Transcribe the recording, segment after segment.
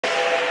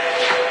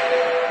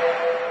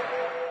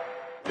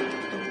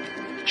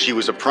She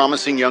was a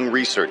promising young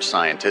research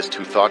scientist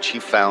who thought she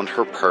found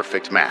her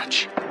perfect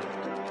match.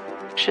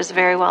 She was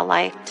very well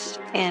liked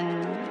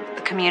in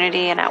the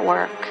community and at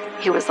work.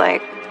 He was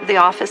like the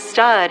office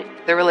stud.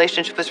 Their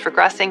relationship was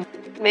progressing.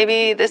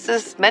 Maybe this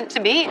is meant to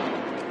be.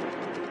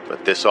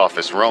 But this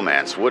office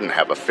romance wouldn't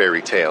have a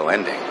fairy tale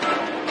ending.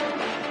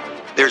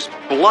 There's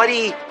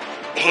bloody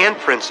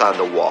handprints on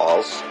the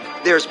walls.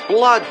 There's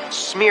blood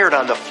smeared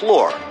on the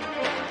floor.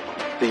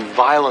 The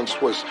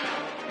violence was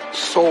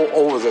so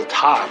over the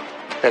top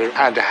that it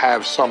had to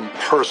have some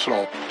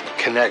personal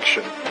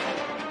connection.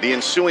 The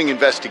ensuing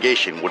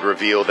investigation would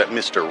reveal that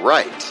Mr.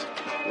 Wright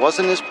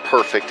wasn't as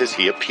perfect as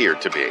he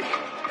appeared to be,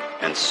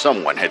 and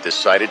someone had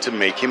decided to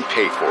make him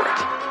pay for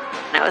it.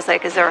 And I was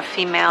like, is there a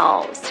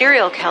female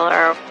serial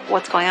killer?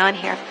 What's going on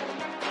here?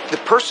 The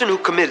person who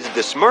committed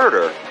this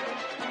murder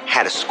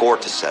had a score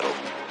to settle.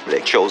 They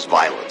chose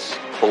violence.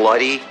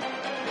 Bloody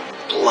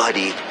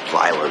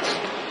violence.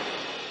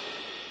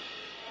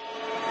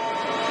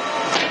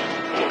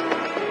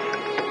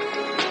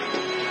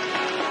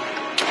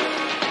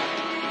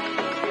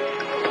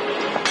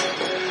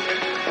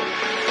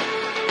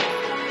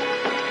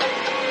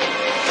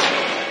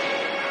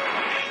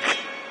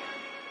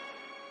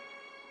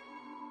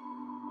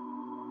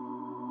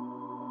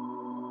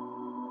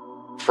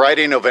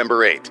 Friday, November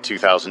 8th,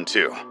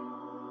 2002.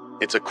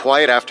 It's a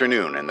quiet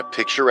afternoon in the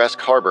picturesque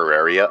harbor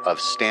area of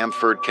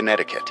Stamford,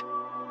 Connecticut.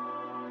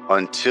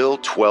 Until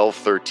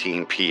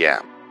 12:13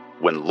 p.m.,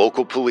 when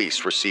local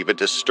police receive a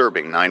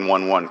disturbing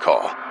 911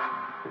 call.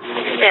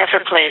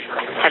 Stamford, please.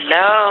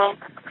 Hello?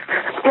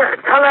 Yes,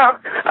 hello.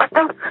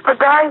 A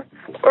guy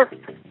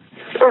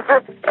is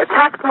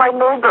attacked my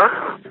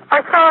neighbor.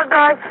 I saw a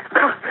guy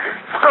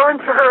go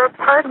into her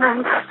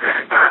apartment.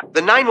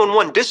 The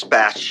 911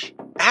 dispatch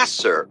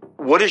asks her,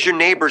 what is your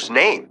neighbor's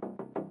name?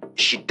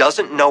 She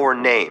doesn't know her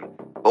name,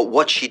 but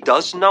what she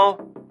does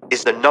know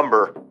is the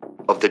number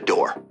of the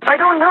door. I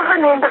don't know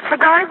her name, but the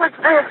guy was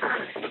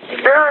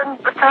there and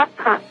attacked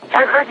her.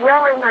 I heard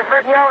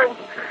yelling.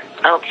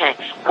 Okay.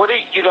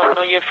 You don't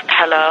know your...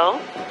 Hello?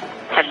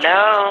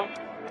 Hello?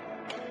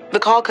 The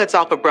call cuts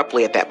off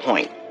abruptly at that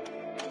point.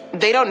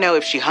 They don't know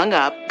if she hung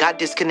up, got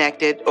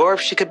disconnected, or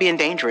if she could be in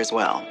danger as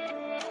well.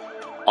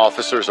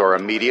 Officers are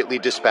immediately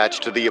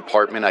dispatched to the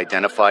apartment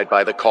identified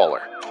by the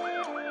caller.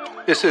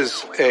 This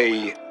is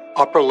a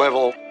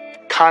upper-level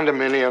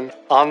condominium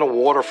on the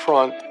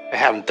waterfront. They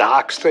have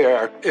docks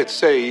there.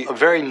 It's a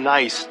very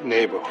nice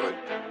neighborhood.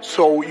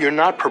 So you're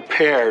not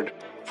prepared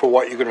for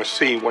what you're going to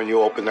see when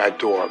you open that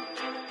door.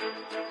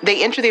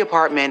 They enter the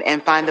apartment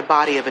and find the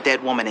body of a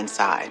dead woman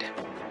inside.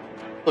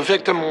 The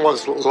victim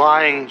was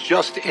lying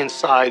just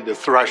inside the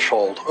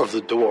threshold of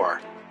the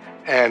door,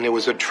 and there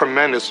was a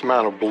tremendous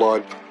amount of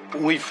blood.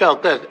 We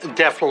felt that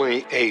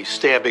definitely a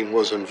stabbing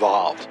was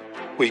involved.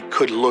 We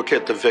could look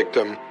at the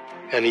victim,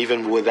 and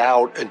even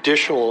without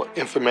additional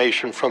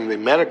information from the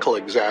medical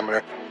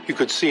examiner, you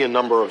could see a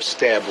number of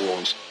stab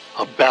wounds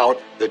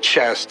about the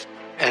chest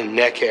and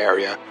neck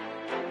area.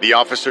 The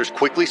officers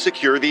quickly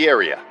secure the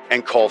area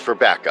and call for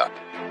backup.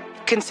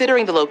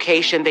 Considering the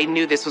location, they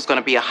knew this was going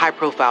to be a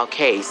high-profile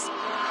case.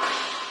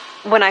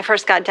 When I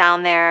first got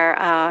down there,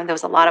 there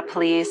was a lot of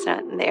police,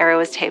 and the area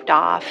was taped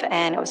off,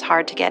 and it was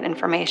hard to get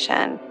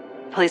information.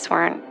 Police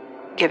weren't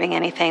giving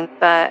anything,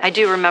 but I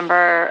do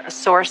remember a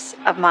source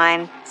of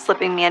mine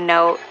slipping me a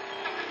note.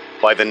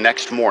 By the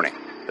next morning,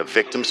 the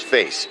victim's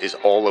face is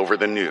all over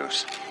the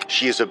news.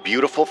 She is a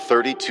beautiful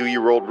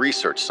 32-year-old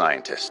research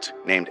scientist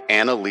named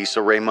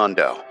Annalisa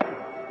Raimundo.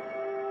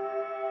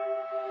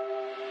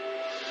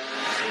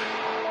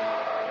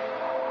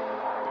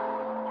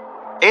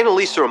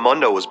 Annalisa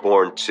Raimundo was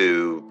born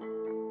to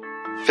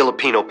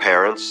Filipino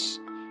parents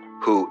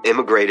who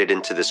immigrated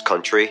into this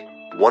country.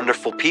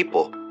 Wonderful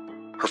people.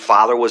 Her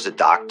father was a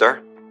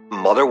doctor.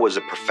 Mother was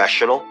a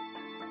professional.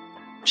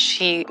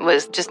 She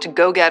was just a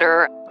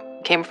go-getter,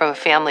 came from a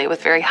family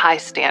with very high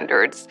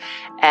standards.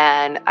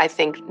 And I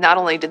think not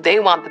only did they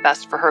want the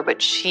best for her,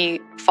 but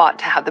she fought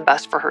to have the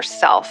best for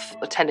herself.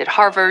 Attended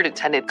Harvard,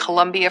 attended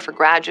Columbia for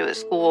graduate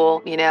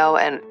school,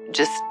 and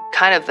just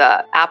kind of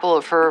the apple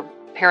of her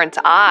parents'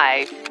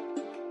 eye.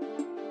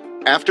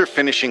 After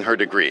finishing her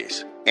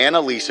degrees,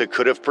 Annalisa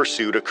could have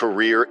pursued a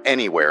career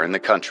anywhere in the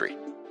country,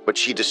 but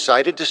she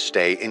decided to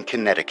stay in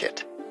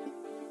Connecticut.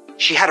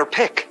 She had her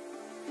pick,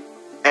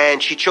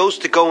 and she chose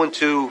to go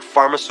into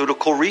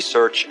pharmaceutical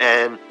research,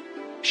 and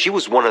she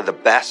was one of the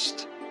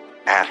best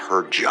at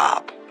her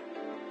job.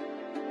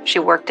 She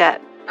worked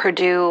at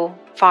Purdue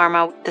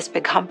Pharma, this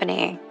big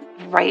company,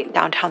 right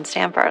downtown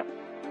Stamford.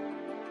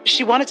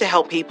 She wanted to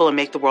help people and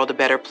make the world a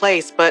better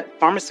place, but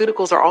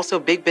pharmaceuticals are also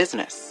big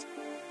business.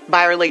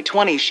 By her late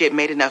 20s, she had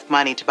made enough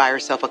money to buy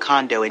herself a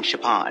condo in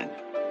Chapin.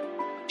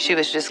 She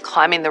was just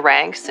climbing the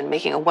ranks and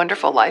making a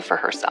wonderful life for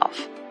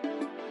herself.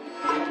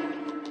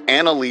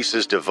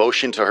 Annalisa's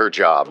devotion to her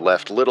job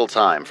left little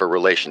time for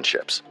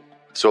relationships,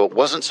 so it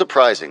wasn't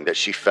surprising that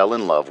she fell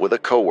in love with a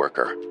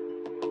coworker.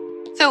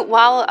 So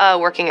while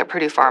working at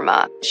Purdue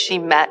Pharma, she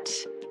met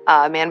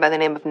a man by the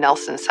name of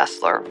Nelson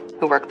Sessler,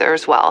 who worked there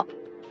as well.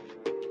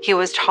 He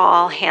was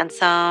tall,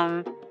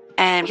 handsome,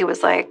 and he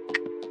was like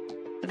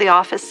the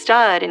office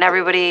stud, and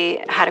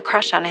everybody had a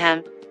crush on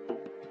him.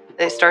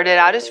 They started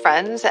out as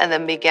friends and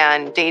then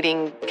began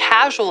dating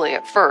casually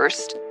at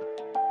first.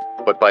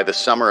 But by the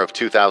summer of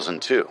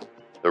 2002,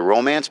 the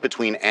romance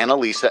between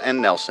Annalisa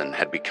and Nelson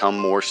had become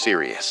more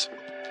serious.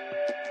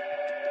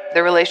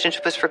 Their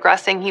relationship was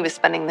progressing. He was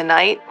spending the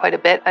night quite a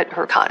bit at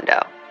her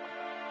condo.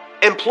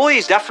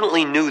 Employees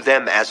definitely knew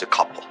them as a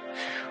couple.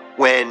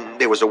 When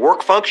there was a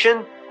work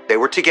function, they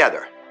were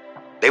together.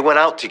 They went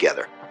out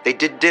together. They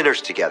did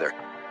dinners together.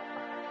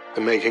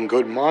 They're making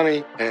good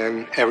money,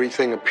 and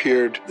everything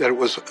appeared that it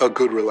was a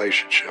good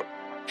relationship.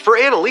 For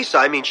Annalisa,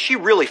 I mean, she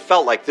really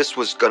felt like this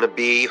was going to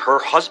be her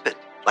husband,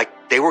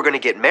 like they were going to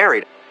get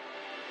married.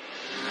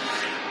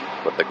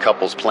 But the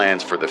couple's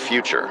plans for the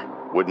future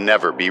would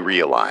never be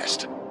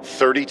realized.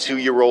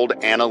 32-year-old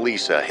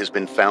Annalisa has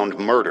been found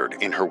murdered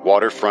in her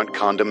waterfront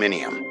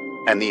condominium,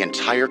 and the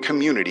entire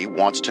community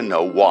wants to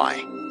know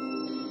why.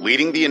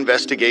 Leading the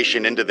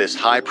investigation into this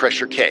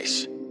high-pressure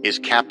case is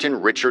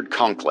Captain Richard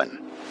Conklin.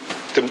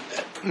 The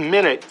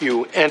minute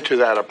you enter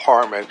that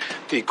apartment,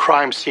 the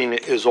crime scene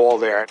is all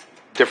there.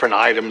 Different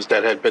items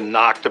that had been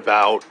knocked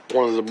about.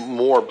 One of the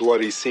more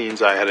bloody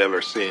scenes I had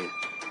ever seen.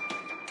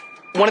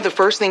 One of the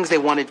first things they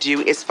want to do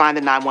is find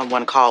the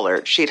 911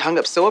 caller. She had hung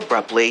up so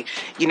abruptly,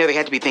 they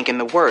had to be thinking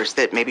the worst,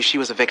 that maybe she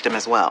was a victim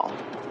as well.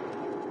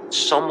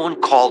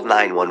 Someone called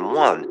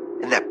 911,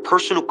 and that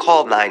person who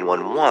called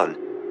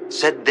 911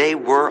 said they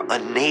were a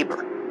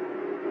neighbor.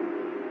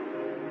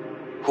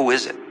 Who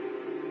is it?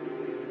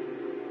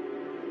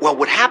 Well,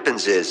 what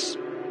happens is,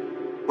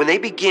 when they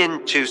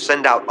begin to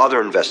send out other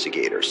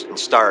investigators and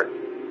start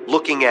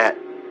looking at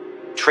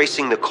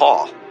tracing the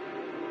call,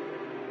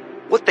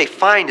 what they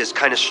find is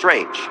kind of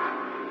strange.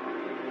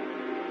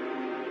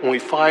 We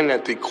find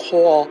that the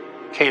call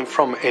came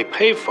from a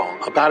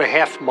payphone about a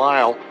half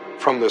mile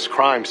from this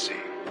crime scene.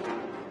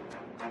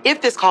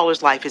 If this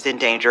caller's life is in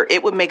danger,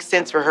 it would make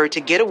sense for her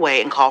to get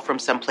away and call from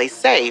someplace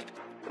safe.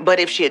 But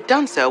if she had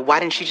done so, why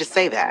didn't she just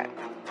say that?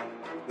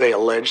 They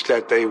alleged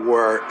that they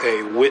were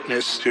a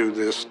witness to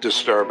this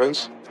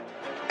disturbance.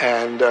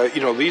 And,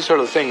 these are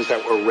the things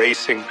that were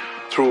racing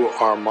through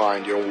our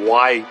mind.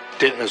 Why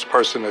didn't this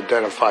person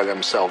identify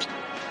themselves?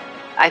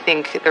 I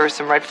think there were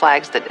some red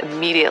flags that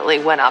immediately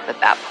went up at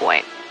that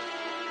point.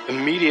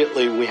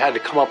 Immediately, we had to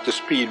come up to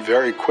speed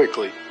very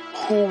quickly.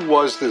 Who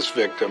was this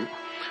victim?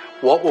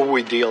 What were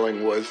we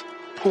dealing with?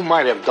 Who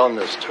might have done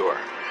this to her?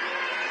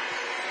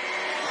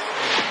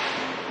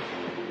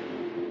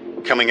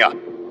 Coming up,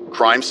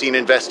 crime scene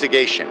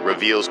investigation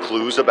reveals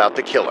clues about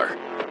the killer.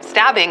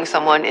 Stabbing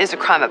someone is a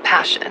crime of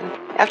passion.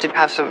 You have to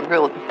have some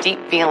real deep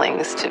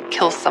feelings to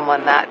kill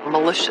someone that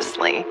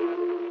maliciously.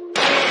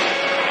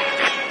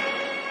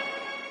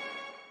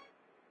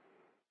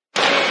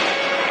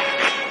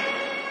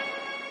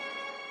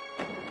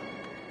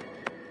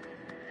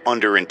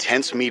 Under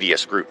intense media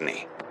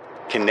scrutiny,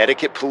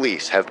 Connecticut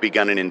police have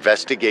begun an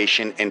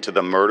investigation into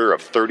the murder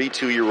of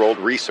 32-year-old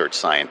research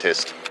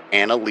scientist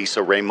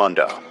Annalisa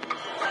Raimundo.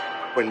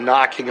 We're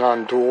knocking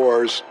on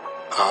doors,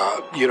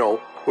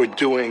 we're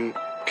doing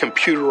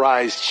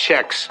computerized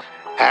checks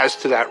as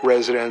to that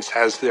residence.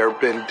 Has there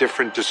been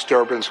different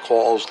disturbance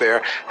calls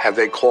there? Have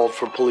they called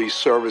for police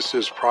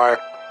services prior?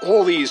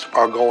 All these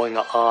are going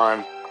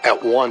on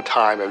at one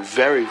time and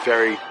very,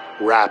 very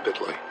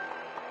rapidly.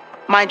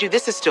 Mind you,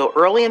 this is still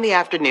early in the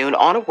afternoon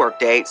on a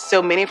workday,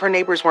 so many of her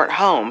neighbors weren't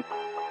home.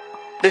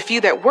 The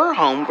few that were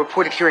home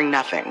reported hearing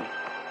nothing.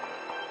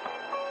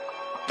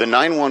 The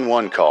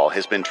 911 call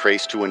has been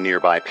traced to a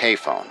nearby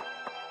payphone,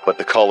 but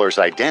the caller's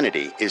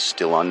identity is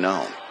still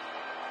unknown.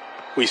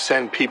 We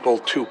send people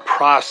to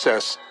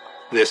process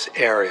this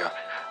area.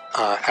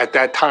 At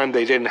that time,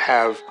 they didn't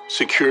have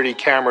security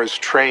cameras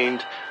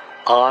trained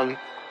on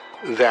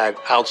that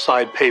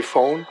outside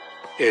payphone.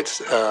 It's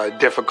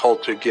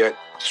difficult to get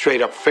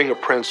straight-up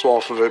fingerprints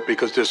off of it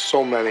because there's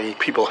so many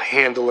people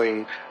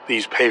handling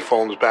these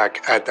payphones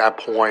back at that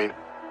point.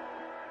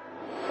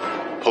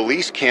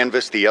 Police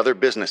canvass the other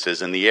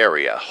businesses in the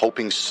area,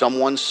 hoping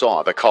someone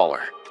saw the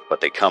caller,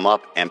 but they come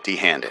up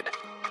empty-handed.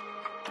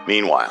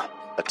 Meanwhile,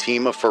 a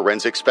team of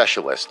forensic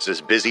specialists is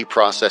busy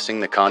processing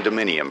the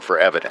condominium for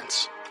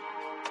evidence.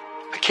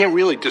 I can't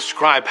really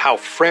describe how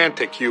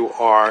frantic you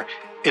are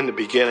in the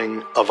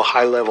beginning of a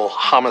high-level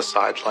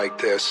homicide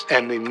like this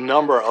and the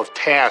number of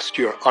tasks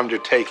you're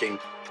undertaking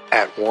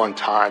at one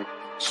time.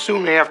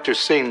 Soon after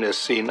seeing this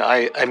scene,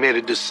 I made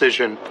a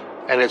decision,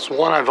 and it's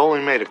one I've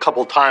only made a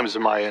couple times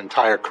in my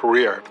entire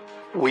career.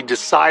 We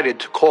decided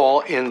to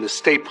call in the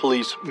state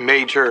police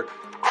major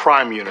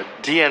crime unit.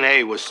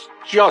 DNA was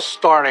just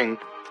starting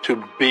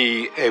to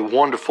be a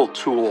wonderful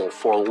tool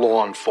for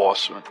law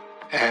enforcement.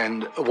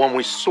 And when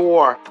we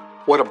saw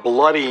what a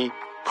bloody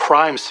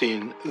crime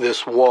scene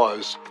this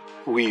was,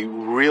 we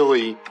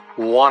really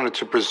wanted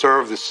to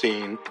preserve the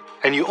scene.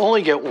 And you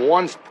only get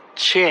one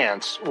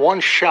chance,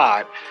 one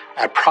shot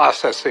at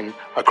processing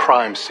a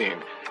crime scene.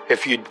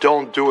 If you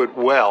don't do it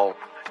well,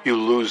 you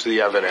lose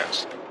the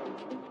evidence.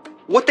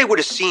 What they would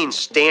have seen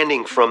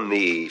standing from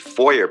the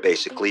foyer,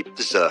 basically,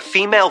 is a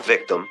female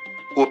victim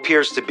who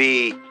appears to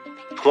be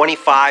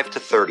 25 to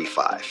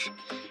 35.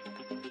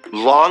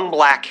 Long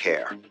black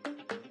hair,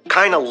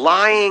 kind of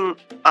lying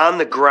on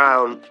the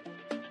ground.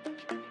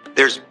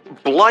 There's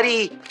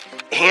bloody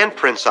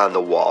handprints on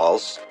the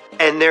walls,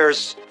 and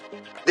there's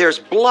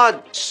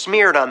blood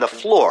smeared on the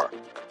floor.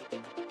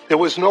 There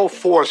was no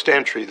forced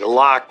entry. The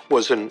lock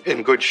was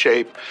in good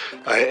shape.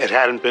 It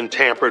hadn't been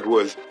tampered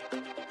with.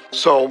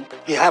 So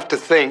you have to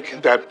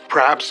think that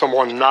perhaps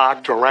someone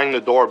knocked or rang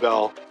the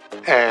doorbell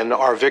and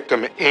our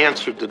victim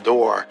answered the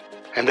door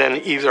and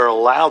then either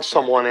allowed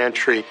someone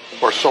entry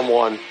or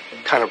someone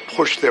kind of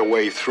pushed their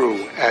way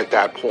through at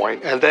that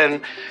point. And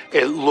then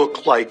it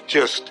looked like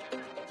just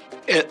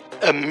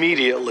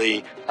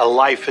immediately a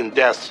life and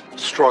death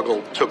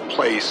struggle took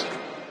place.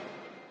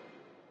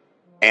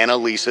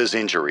 Annalisa's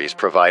injuries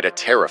provide a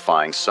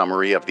terrifying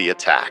summary of the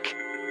attack.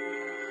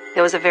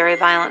 There was a very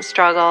violent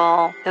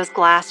struggle. There was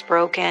glass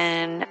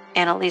broken.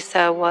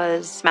 Annalisa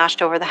was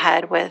smashed over the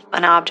head with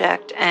an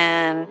object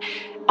and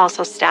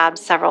also stabbed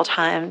several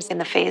times in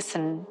the face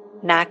and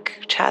neck,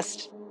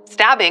 chest.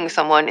 Stabbing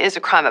someone is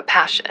a crime of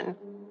passion.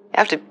 You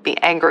have to be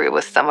angry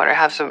with someone or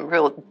have some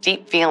real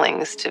deep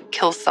feelings to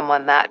kill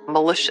someone that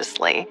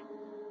maliciously.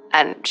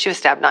 And she was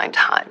stabbed 9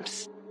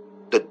 times.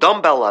 The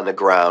dumbbell on the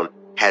ground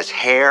has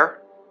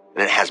hair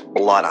and it has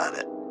blood on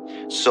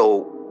it.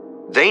 So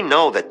they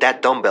know that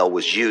that dumbbell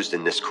was used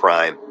in this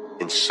crime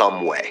in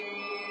some way.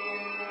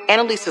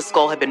 Annalisa's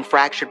skull had been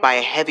fractured by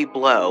a heavy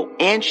blow,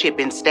 and she had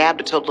been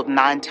stabbed a total of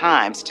 9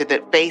 times to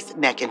the face,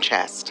 neck, and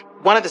chest.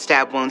 One of the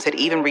stab wounds had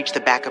even reached the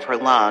back of her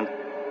lung.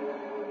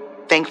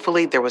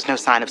 Thankfully, there was no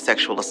sign of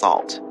sexual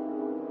assault.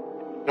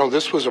 No,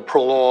 this was a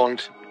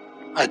prolonged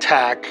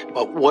attack,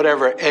 but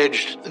whatever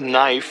edged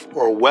knife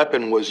or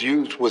weapon was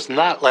used was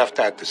not left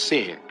at the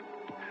scene.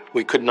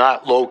 We could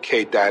not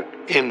locate that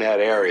in that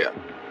area.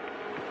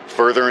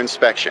 Further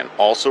inspection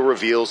also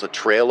reveals a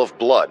trail of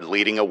blood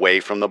leading away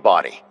from the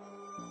body.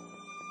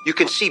 You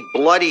can see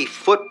bloody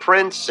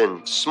footprints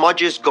and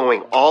smudges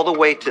going all the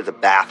way to the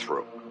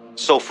bathroom.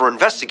 So for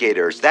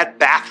investigators, that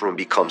bathroom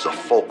becomes a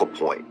focal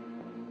point.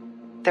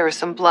 There was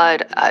some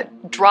blood, a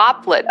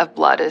droplet of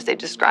blood, as they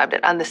described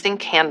it, on the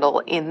sink handle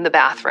in the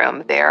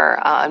bathroom there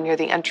near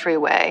the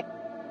entryway.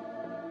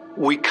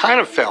 We kind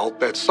of felt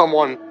that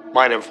someone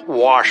might have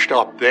washed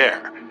up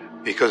there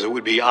because it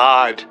would be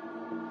odd,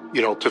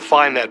 to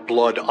find that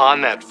blood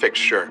on that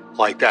fixture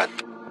like that.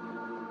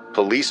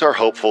 Police are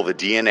hopeful the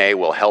DNA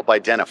will help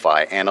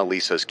identify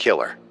Annalisa's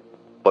killer.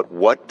 But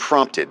what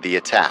prompted the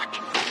attack?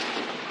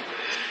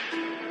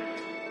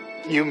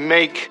 You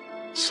make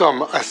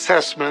some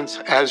assessments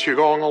as you're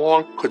going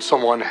along. Could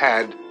someone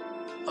had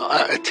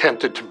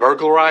attempted to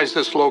burglarize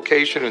this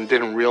location and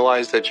didn't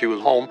realize that she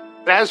was home?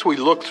 As we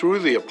look through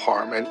the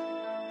apartment,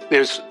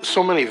 there's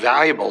so many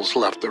valuables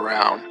left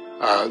around.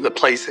 The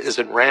place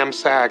isn't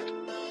ransacked.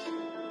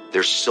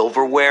 There's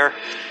silverware,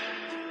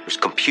 there's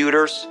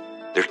computers,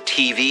 there's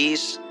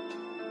TVs.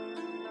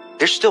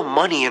 There's still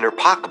money in her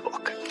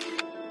pocketbook.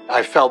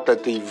 I felt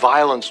that the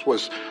violence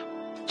was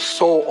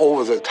so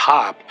over the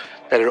top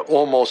that it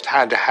almost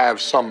had to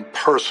have some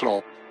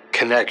personal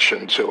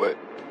connection to it.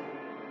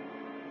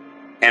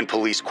 And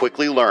police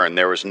quickly learned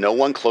there was no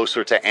one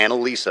closer to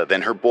Annalisa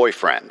than her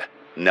boyfriend,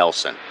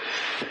 Nelson.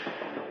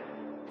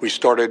 We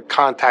started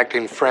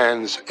contacting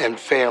friends and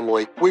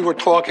family. We were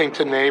talking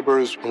to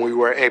neighbors, and we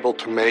were able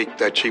to make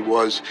that she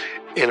was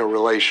in a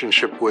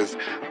relationship with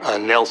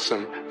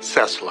Nelson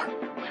Sessler.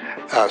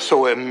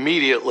 So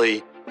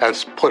immediately,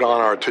 that's put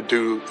on our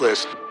to-do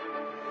list.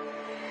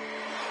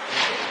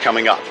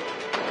 Coming up,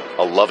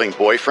 a loving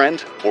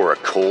boyfriend or a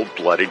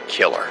cold-blooded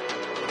killer?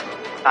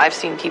 I've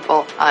seen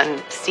people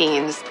on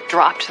scenes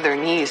drop to their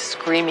knees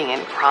screaming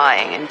and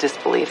crying in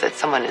disbelief that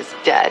someone is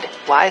dead.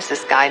 Why is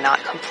this guy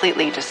not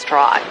completely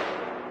distraught?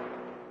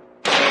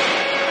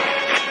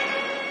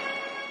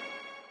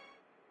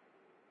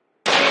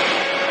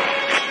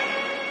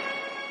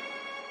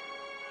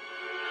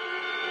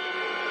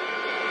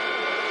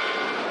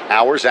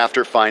 Hours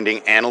after finding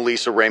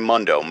Annalisa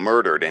Raimundo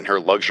murdered in her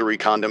luxury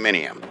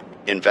condominium,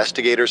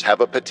 investigators have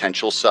a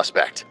potential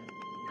suspect,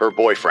 her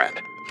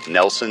boyfriend,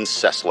 Nelson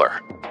Sessler.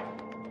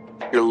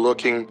 You're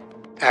looking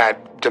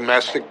at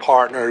domestic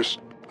partners,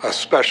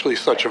 especially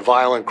such a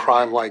violent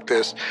crime like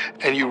this,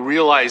 and you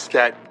realize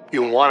that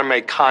you want to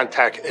make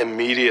contact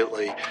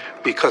immediately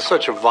because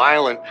such a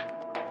violent,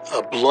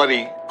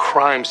 bloody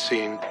crime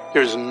scene,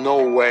 there's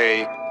no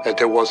way that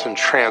there wasn't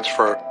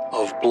transfer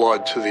of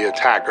blood to the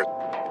attacker.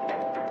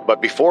 But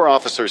before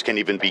officers can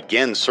even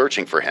begin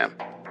searching for him,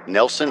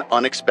 Nelson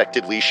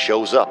unexpectedly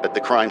shows up at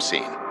the crime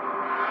scene.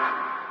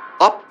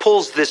 Up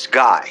pulls this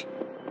guy.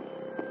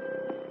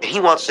 And he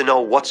wants to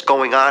know what's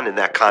going on in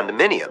that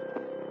condominium.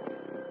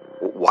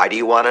 Why do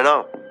you want to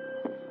know?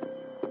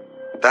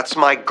 That's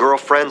my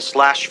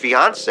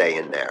girlfriend/fiance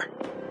in there.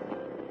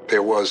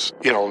 There was,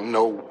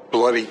 no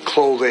bloody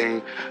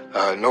clothing,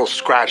 no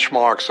scratch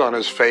marks on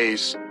his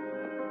face.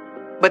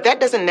 But that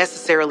doesn't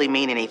necessarily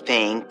mean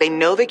anything. They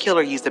know the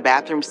killer used the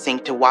bathroom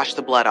sink to wash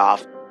the blood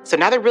off, so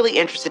now they're really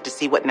interested to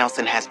see what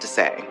Nelson has to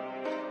say.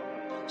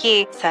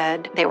 He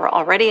said they were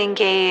already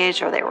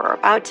engaged or they were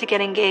about to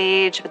get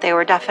engaged, but they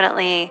were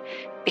definitely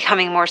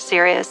becoming more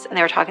serious and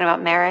they were talking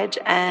about marriage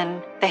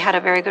and they had a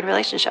very good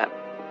relationship.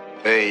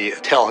 They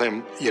tell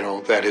him,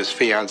 that his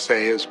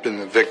fiancée has been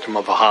the victim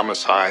of a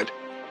homicide,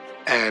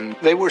 and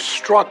they were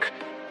struck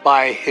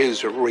by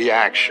his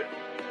reaction.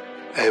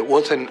 It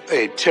wasn't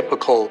a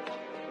typical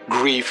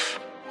grief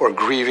or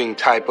grieving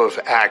type of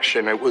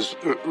action. It was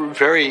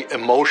very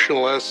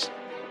emotionless.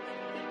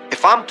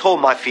 If I'm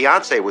told my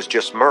fiancée was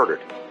just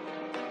murdered,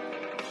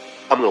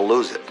 I'm going to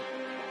lose it.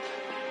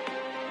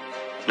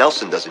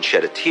 Nelson doesn't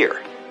shed a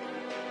tear.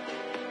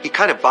 He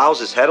kind of bows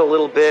his head a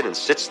little bit and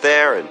sits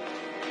there, and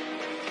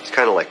he's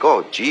kind of like,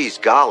 oh, geez,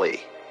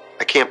 golly,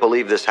 I can't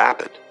believe this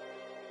happened.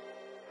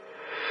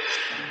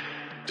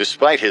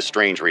 Despite his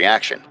strange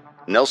reaction,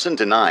 Nelson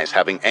denies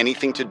having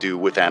anything to do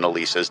with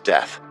Annalisa's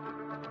death.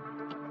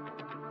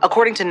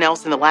 According to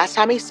Nelson, the last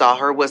time he saw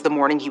her was the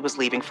morning he was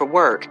leaving for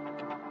work.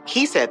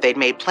 He said they'd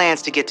made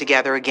plans to get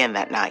together again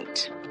that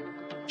night.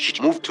 She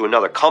moved to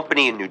another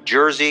company in New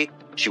Jersey.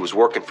 She was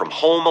working from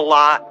home a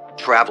lot,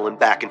 traveling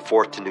back and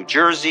forth to New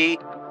Jersey.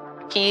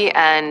 He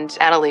and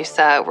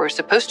Annalisa were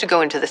supposed to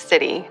go into the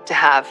city to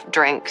have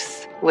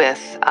drinks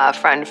with a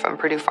friend from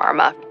Purdue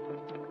Pharma.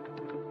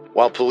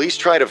 While police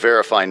try to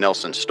verify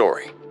Nelson's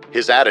story,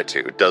 his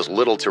attitude does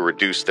little to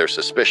reduce their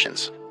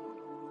suspicions.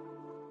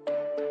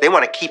 They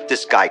want to keep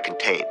this guy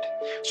contained.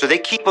 So they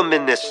keep him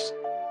in this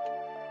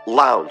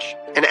lounge.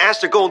 And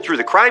as they're going through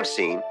the crime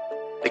scene,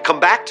 they come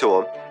back to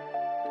him.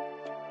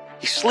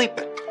 He's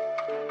sleeping.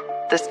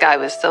 This guy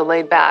was so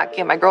laid back.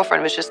 Yeah, my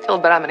girlfriend was just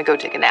killed, but I'm going to go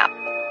take a nap.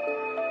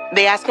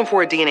 They ask him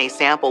for a DNA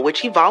sample,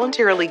 which he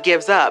voluntarily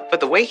gives up,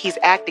 but the way he's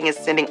acting is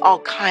sending all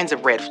kinds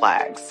of red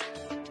flags.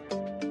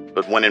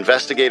 But when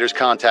investigators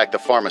contact the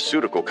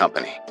pharmaceutical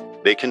company,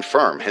 they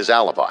confirm his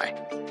alibi.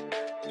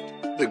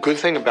 The good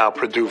thing about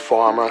Purdue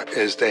Pharma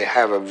is they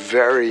have a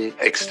very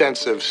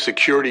extensive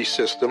security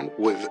system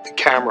with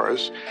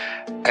cameras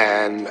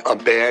and a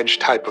badge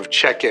type of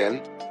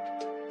check-in.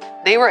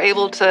 They were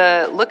able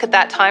to look at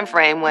that time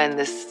frame when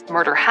this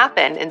murder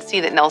happened and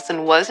see that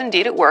Nelson was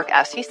indeed at work,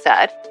 as he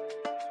said.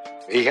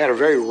 He had a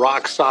very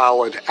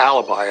rock-solid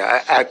alibi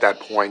at that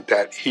point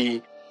that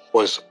he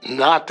was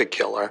not the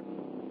killer.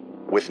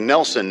 With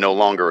Nelson no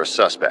longer a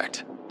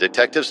suspect,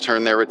 detectives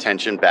turn their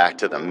attention back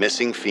to the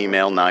missing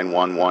female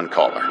 911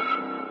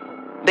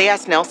 caller. They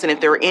ask Nelson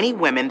if there are any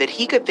women that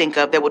he could think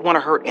of that would want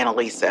to hurt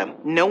Annalisa.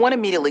 No one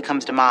immediately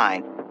comes to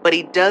mind, but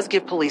he does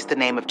give police the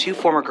name of two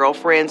former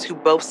girlfriends who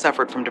both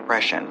suffered from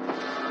depression.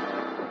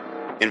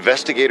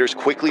 Investigators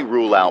quickly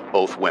rule out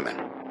both women,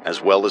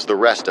 as well as the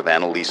rest of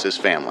Annalisa's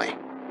family.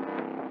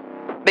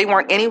 They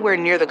weren't anywhere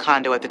near the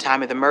condo at the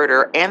time of the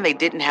murder, and they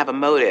didn't have a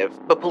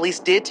motive, but police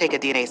did take a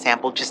DNA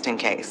sample just in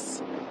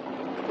case.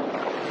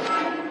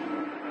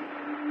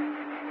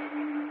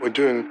 We're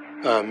doing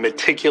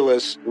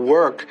meticulous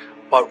work,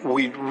 but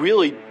we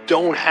really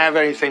don't have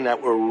anything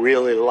that we're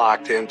really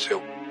locked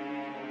into.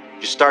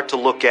 You start to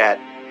look at,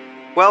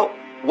 well,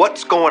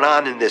 what's going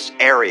on in this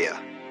area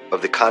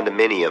of the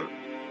condominium?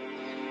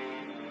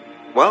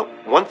 Well,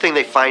 one thing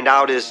they find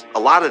out is a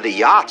lot of the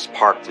yachts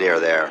parked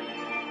near there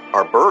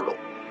are burgled.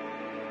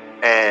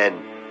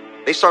 And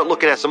they start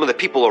looking at some of the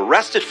people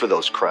arrested for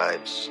those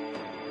crimes.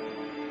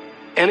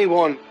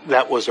 Anyone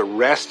that was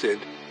arrested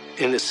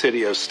in the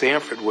city of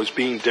Stamford was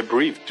being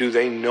debriefed. Do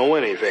they know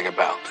anything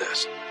about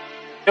this?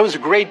 There was a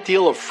great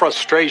deal of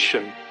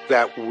frustration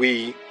that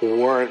we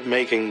weren't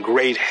making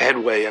great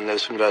headway in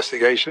this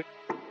investigation.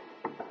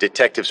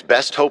 Detectives'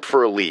 best hope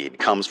for a lead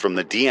comes from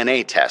the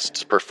DNA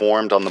tests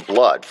performed on the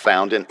blood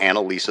found in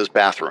Annalisa's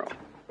bathroom.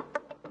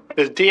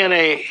 The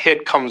DNA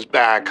hit comes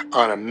back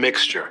on a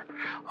mixture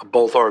of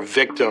both our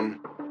victim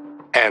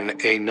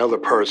and another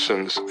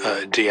person's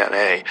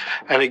DNA.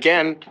 And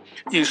again,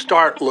 you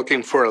start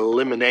looking for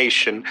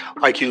elimination,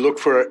 like you look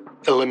for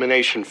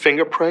elimination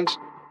fingerprints.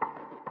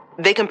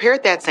 They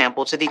compared that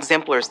sample to the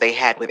exemplars they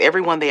had with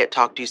everyone they had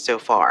talked to so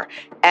far.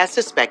 As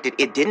suspected,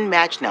 it didn't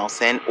match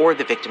Nelson or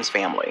the victim's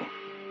family.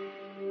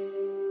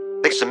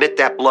 They submit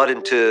that blood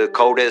into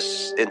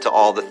CODIS, into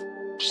all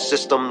the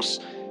systems,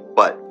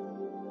 but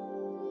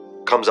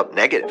comes up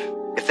negative.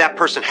 If that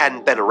person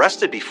hadn't been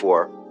arrested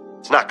before,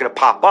 it's not going to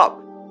pop up.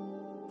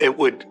 It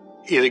would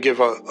either give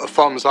a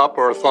thumbs up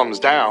or a thumbs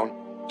down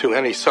to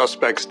any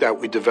suspects that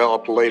we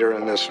developed later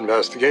in this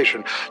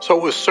investigation. So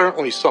it was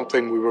certainly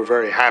something we were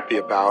very happy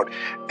about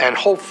and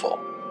hopeful.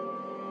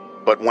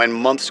 But when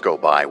months go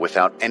by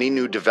without any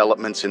new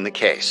developments in the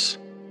case,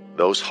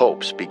 those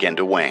hopes begin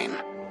to wane.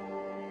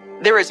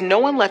 There is no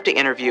one left to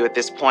interview at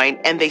this point,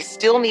 and they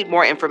still need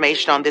more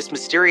information on this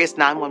mysterious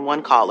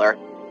 911 caller.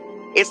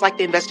 It's like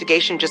the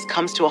investigation just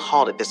comes to a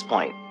halt at this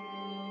point.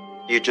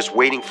 You're just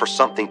waiting for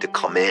something to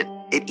come in.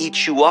 It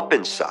eats you up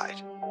inside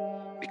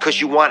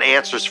because you want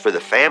answers for the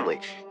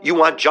family. You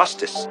want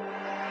justice.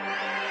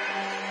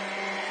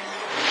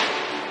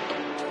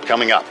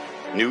 Coming up,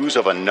 News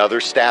of another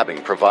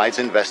stabbing provides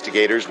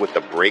investigators with the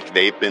break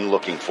they've been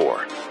looking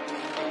for.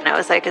 And I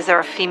was like, is there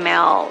a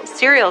female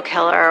serial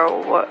killer?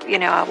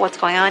 What's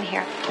going on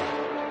here?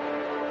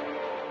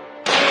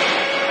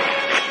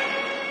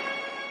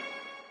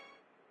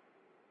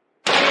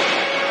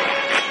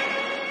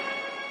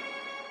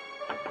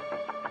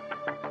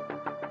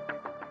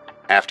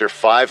 After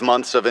 5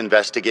 months of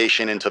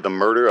investigation into the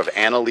murder of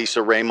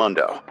Annalisa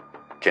Raimundo,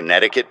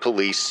 Connecticut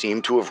police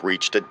seem to have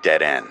reached a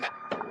dead end.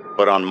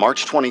 But on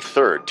March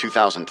 23,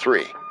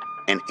 2003,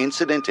 an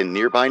incident in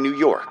nearby New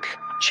York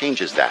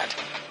changes that.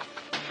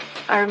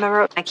 I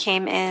remember I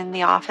came in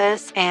the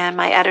office and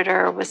my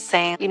editor was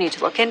saying, you need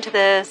to look into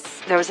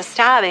this. There was a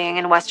stabbing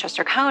in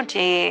Westchester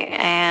County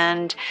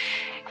and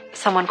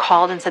someone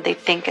called and said they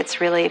think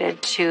it's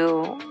related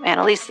to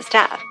Annalisa's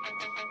death.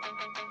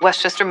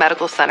 Westchester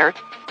Medical Center.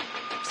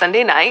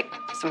 Sunday night,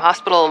 some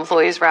hospital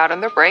employees were out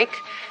on their break,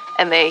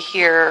 and they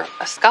hear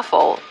a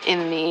scuffle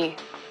in the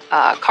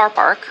car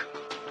park.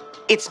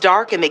 It's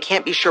dark and they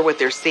can't be sure what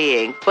they're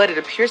seeing, but it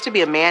appears to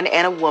be a man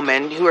and a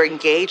woman who are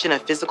engaged in a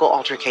physical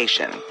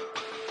altercation.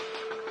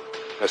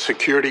 A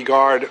security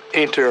guard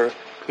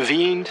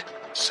intervened,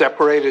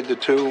 separated the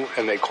two,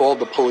 and they called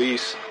the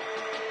police.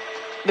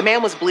 The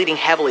man was bleeding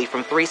heavily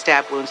from 3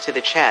 stab wounds to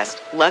the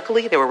chest.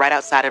 Luckily, they were right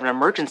outside of an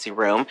emergency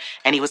room,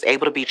 and he was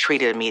able to be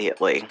treated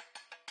immediately.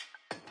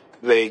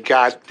 They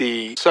got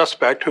the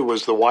suspect, who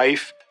was the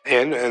wife,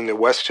 in, and the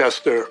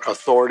Westchester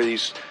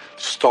authorities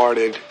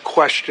started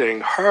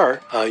questioning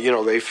her.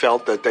 They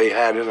felt that they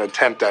had an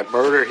attempt at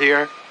murder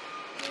here.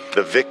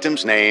 The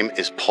victim's name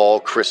is Paul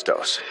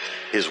Christos.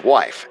 His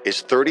wife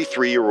is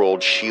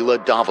 33-year-old Sheila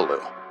Davalu.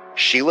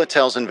 Sheila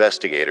tells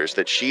investigators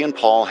that she and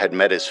Paul had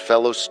met as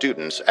fellow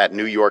students at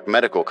New York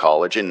Medical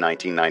College in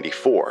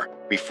 1994,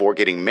 before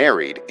getting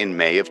married in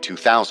May of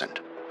 2000.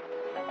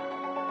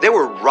 They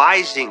were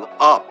rising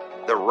up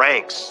the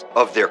ranks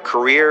of their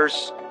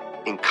careers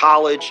in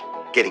college,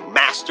 getting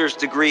master's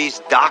degrees,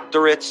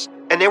 doctorates,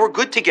 and they were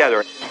good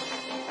together.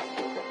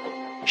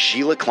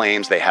 Sheila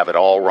claims they have it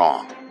all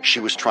wrong. She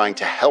was trying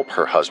to help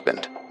her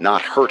husband,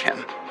 not hurt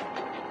him.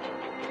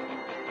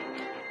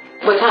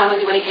 What time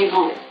was it when he came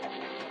home?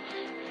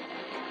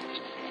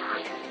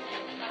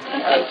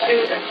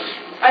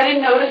 I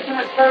didn't notice him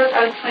at first.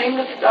 I was playing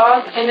with the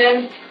dog, and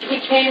then he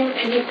came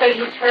and he said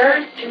he's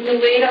hurt, and he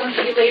laid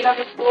on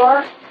the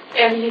floor,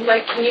 and he's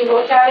like, "Can you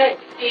look at it,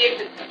 see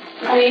if it's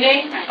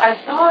bleeding?" I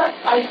saw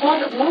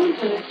the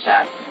wounds in his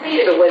chest.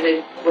 But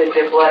was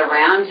there blood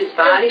around his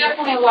body? There's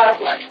definitely a lot of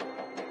blood.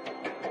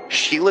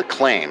 Sheila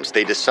claims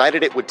they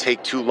decided it would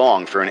take too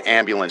long for an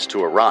ambulance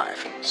to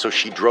arrive, so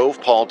she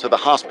drove Paul to the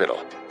hospital.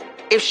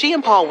 If she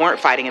and Paul weren't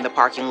fighting in the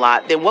parking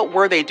lot, then what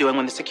were they doing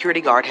when the security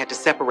guard had to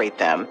separate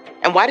them?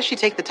 And why did she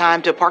take the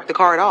time to park the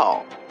car at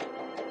all?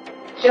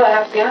 Sheila, I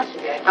have to be honest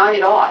with you. I find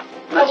it odd.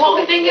 The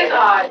whole thing is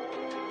odd.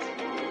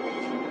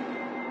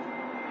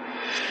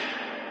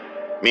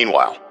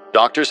 Meanwhile,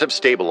 doctors have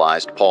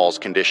stabilized Paul's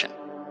condition.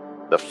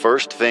 The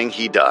first thing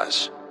he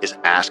does is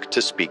ask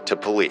to speak to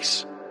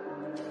police.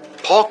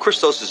 Paul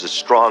Christos is a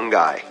strong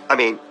guy. I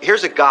mean,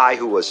 here's a guy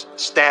who was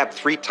stabbed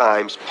 3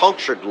 times,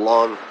 punctured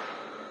lung,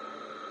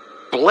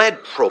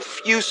 bled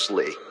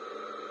profusely,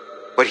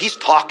 but he's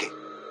talking.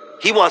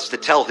 He wants to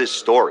tell his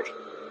story.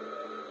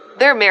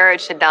 Their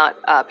marriage had not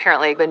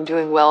apparently been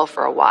doing well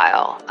for a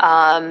while.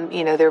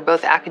 They were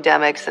both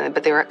academics,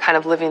 but they were kind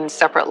of living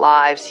separate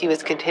lives. He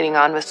was continuing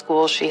on with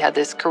school. She had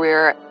this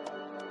career.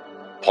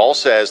 Paul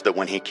says that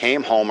when he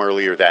came home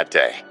earlier that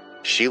day,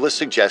 Sheila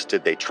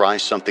suggested they try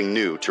something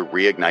new to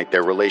reignite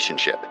their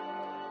relationship.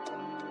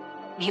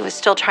 He was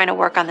still trying to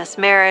work on this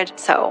marriage,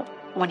 so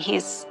when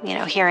he's,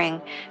 hearing,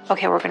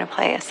 okay, we're going to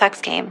play a sex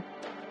game,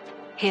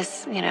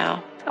 he's,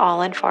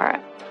 all in for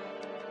it.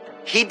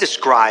 He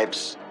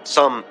describes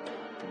some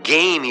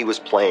game he was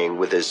playing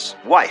with his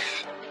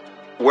wife,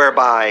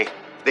 whereby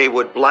they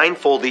would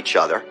blindfold each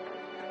other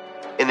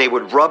and they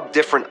would rub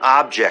different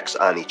objects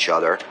on each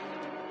other,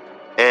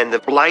 and the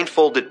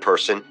blindfolded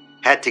person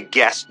had to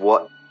guess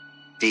what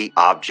the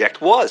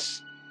object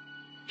was.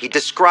 He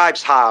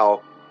describes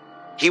how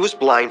he was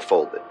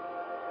blindfolded,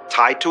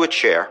 tied to a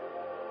chair,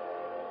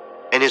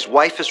 and his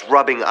wife is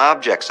rubbing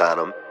objects on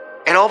him,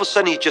 and all of a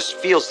sudden he just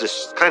feels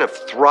this kind of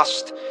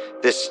thrust,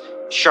 this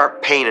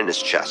sharp pain in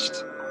his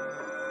chest.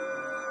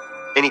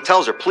 And he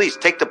tells her, "Please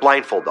take the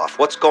blindfold off.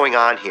 What's going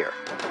on here?"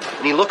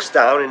 And he looks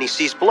down and he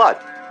sees blood.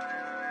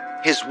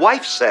 His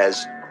wife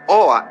says,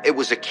 "Oh, it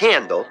was a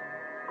candle,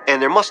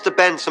 and there must have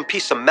been some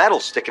piece of metal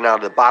sticking out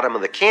of the bottom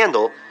of the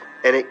candle,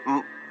 and it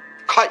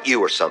cut you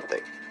or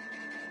something."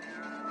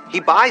 He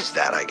buys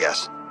that, I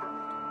guess.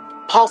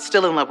 Paul's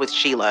still in love with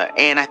Sheila,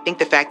 and I think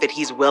the fact that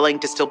he's willing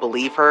to still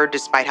believe her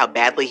despite how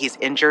badly he's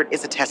injured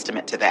is a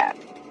testament to that.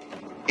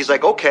 He's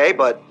like, "Okay,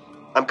 but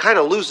I'm kind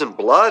of losing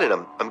blood and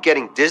I'm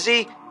getting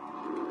dizzy.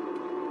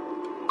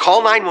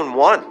 Call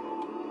 911.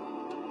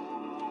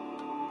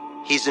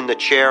 He's in the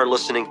chair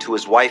listening to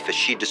his wife as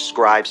she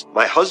describes,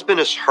 "My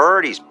husband is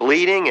hurt, he's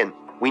bleeding, and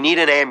we need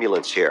an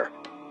ambulance here."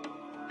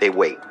 They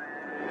wait.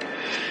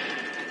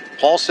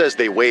 Paul says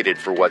they waited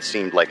for what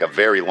seemed like a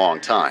very long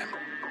time,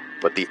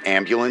 but the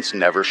ambulance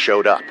never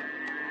showed up.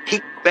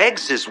 He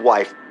begs his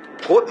wife,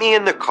 put me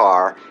in the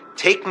car,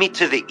 take me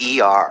to the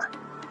ER.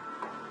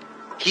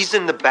 He's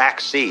in the back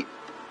seat.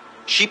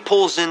 She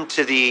pulls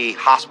into the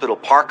hospital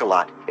parking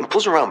lot and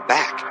pulls around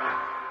back.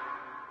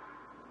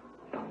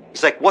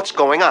 He's like, what's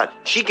going on?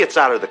 She gets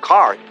out of the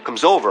car,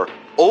 comes over,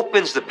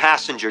 opens the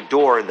passenger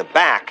door in the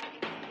back.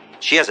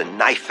 She has a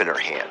knife in her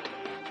hand.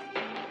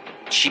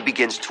 She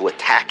begins to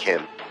attack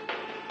him.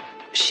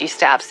 She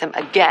stabs him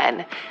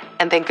again,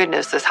 and thank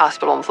goodness this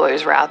hospital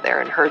employees were out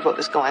there and heard what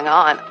was going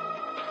on.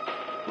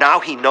 Now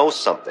he knows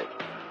something.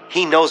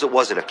 He knows it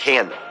wasn't a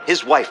candle.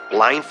 His wife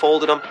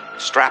blindfolded him,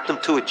 strapped him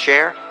to a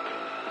chair,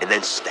 and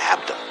then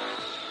stabbed him.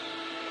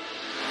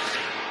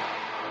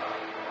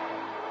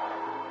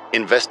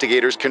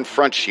 Investigators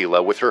confront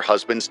Sheila with her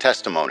husband's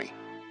testimony,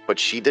 but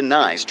she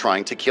denies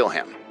trying to kill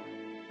him.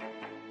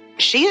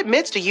 She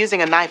admits to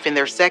using a knife in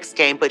their sex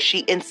game, but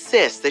she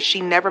insists that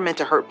she never meant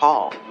to hurt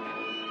Paul.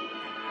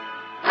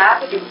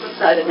 How could you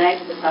put a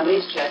knife into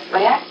somebody's chest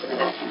by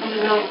accident? I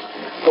don't know.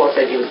 Paul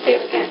said he was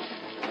safe again.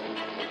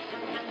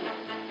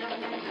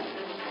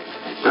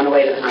 On the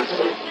way to the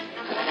hospital.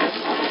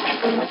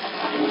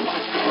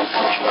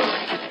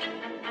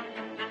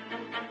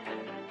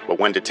 But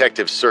when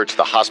detectives search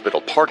the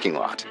hospital parking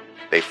lot,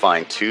 they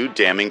find two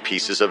damning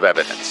pieces of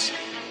evidence.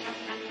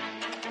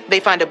 They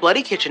find a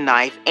bloody kitchen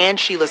knife and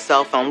Sheila's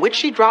cell phone, which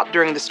she dropped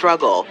during the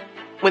struggle.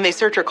 When they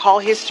search her call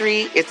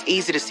history, it's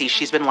easy to see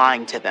she's been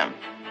lying to them.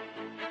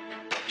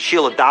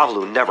 Sheila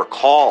Davalu never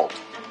called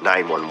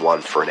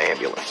 911 for an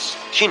ambulance.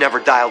 She never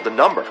dialed the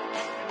number.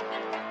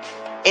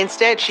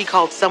 Instead, she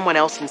called someone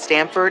else in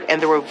Stamford,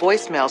 and there were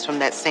voicemails from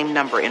that same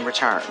number in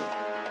return.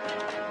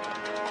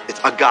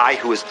 It's a guy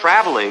who is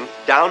traveling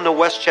down to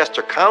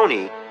Westchester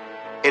County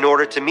in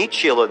order to meet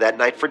Sheila that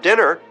night for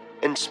dinner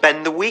and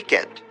spend the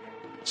weekend.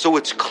 So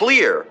it's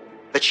clear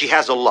that she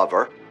has a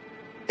lover,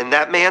 and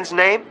that man's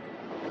name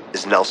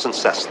is Nelson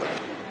Sessler.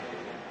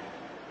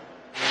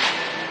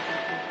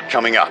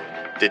 Coming up,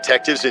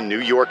 detectives in New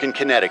York and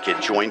Connecticut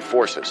join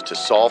forces to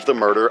solve the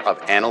murder of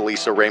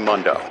Annalisa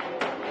Raimundo.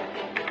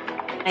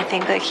 I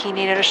think that he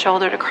needed a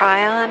shoulder to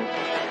cry on,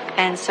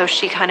 and so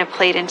she kind of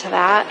played into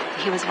that.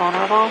 He was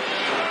vulnerable.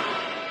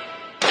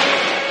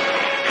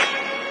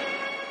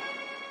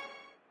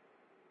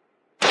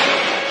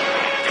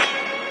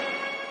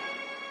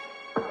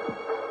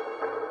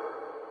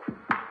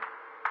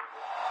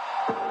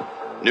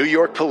 New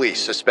York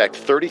police suspect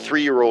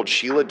 33-year-old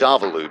Sheila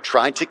Davalu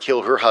tried to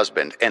kill her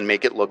husband and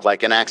make it look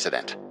like an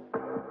accident.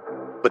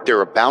 But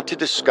they're about to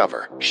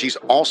discover she's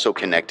also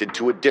connected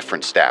to a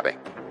different stabbing.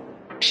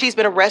 She's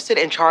been arrested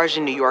and charged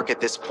in New York at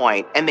this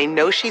point, and they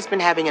know she's been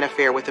having an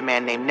affair with a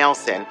man named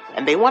Nelson,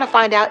 and they want to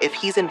find out if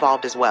he's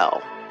involved as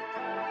well.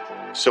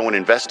 So an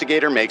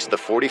investigator makes the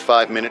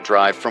 45-minute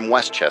drive from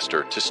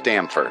Westchester to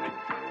Stamford.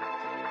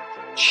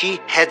 She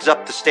heads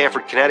up to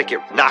Stamford, Connecticut,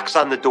 knocks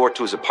on the door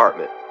to his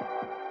apartment.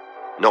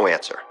 No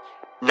answer.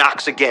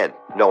 Knocks again.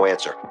 No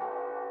answer.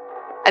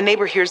 A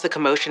neighbor hears the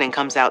commotion and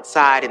comes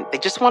outside, and they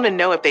just want to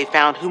know if they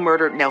found who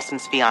murdered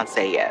Nelson's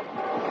fiancée yet.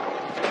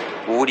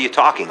 Well, what are you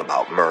talking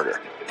about, murder?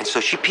 And so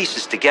she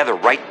pieces together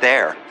right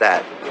there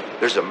that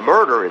there's a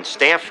murder in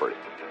Stamford,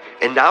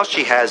 and now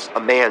she has a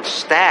man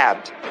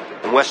stabbed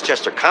in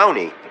Westchester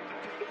County,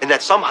 and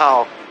that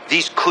somehow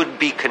these could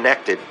be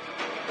connected.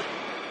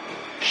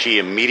 She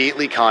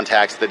immediately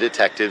contacts the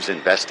detectives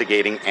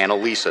investigating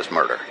Annalisa's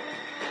murder.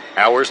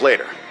 Hours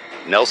later,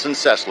 Nelson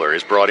Sessler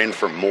is brought in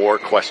for more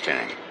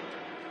questioning.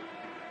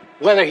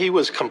 Whether he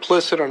was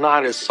complicit or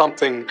not is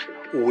something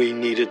we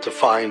needed to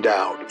find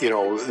out. You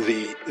know,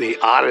 the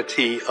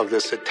oddity of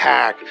this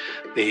attack,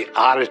 the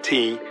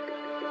oddity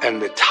and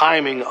the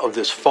timing of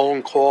this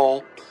phone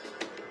call.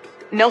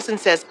 Nelson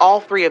says all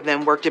three of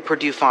them worked at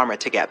Purdue Pharma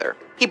together.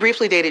 He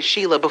briefly dated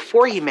Sheila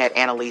before he met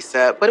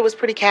Annalisa, but it was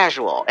pretty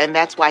casual, and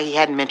that's why he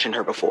hadn't mentioned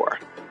her before.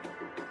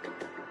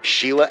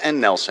 Sheila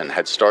and Nelson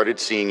had started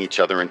seeing each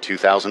other in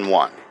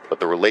 2001, but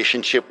the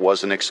relationship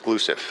wasn't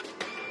exclusive.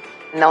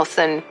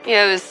 Nelson,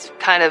 is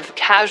kind of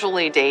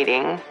casually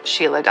dating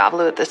Sheila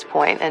Davalu at this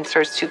point and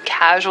starts to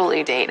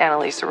casually date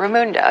Annalisa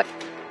Raimundo.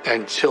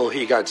 Until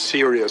he got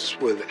serious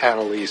with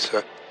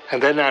Annalisa,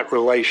 and then that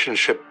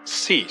relationship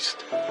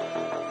ceased.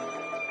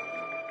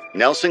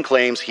 Nelson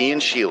claims he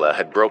and Sheila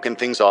had broken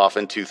things off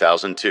in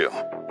 2002.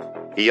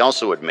 He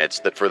also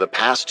admits that for the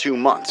past 2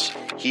 months,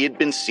 he had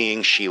been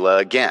seeing Sheila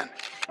again,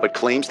 but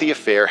claims the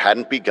affair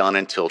hadn't begun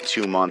until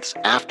 2 months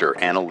after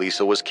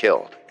Annalisa was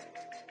killed.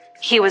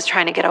 He was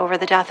trying to get over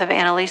the death of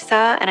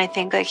Annalisa, and I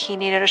think that he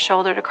needed a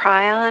shoulder to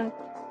cry on,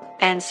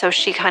 and so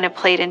she kind of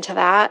played into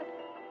that.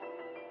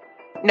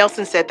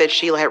 Nelson said that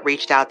Sheila had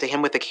reached out to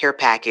him with a care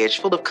package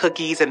full of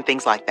cookies and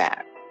things like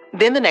that.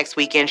 Then the next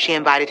weekend, she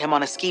invited him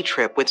on a ski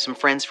trip with some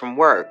friends from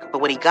work, but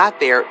when he got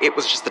there, it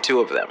was just the two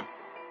of them.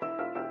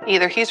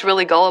 Either he's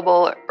really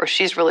gullible or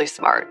she's really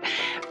smart.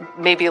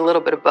 Maybe a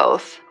little bit of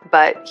both,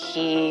 but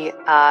he,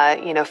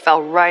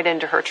 fell right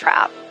into her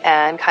trap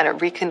and kind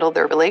of rekindled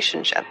their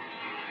relationship.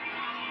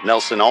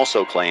 Nelson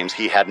also claims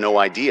he had no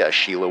idea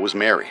Sheila was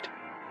married.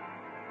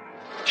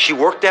 She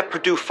worked at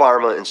Purdue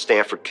Pharma in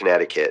Stamford,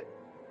 Connecticut.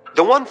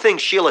 The one thing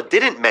Sheila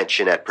didn't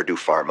mention at Purdue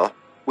Pharma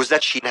was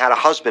that she had a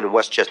husband in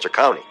Westchester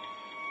County.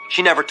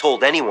 She never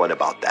told anyone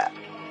about that.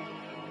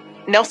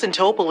 Nelson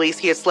told police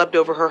he had slept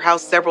over her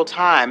house several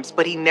times,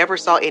 but he never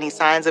saw any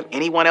signs of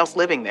anyone else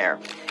living there.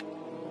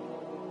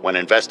 When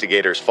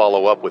investigators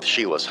follow up with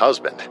Sheila's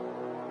husband,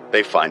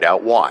 they find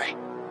out why.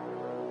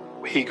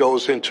 He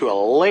goes into a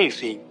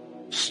lengthy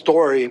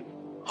story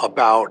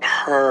about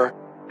her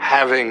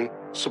having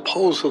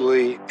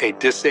supposedly a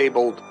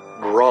disabled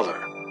brother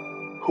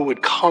who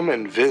would come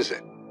and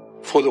visit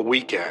for the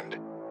weekend.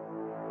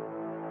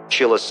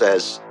 Sheila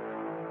says,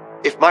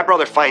 if my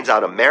brother finds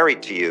out I'm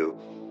married to you,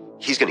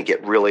 he's going to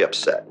get really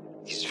upset.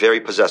 He's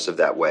very possessive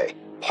that way.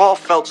 Paul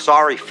felt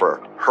sorry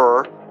for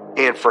her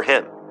and for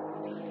him.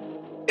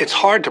 It's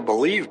hard to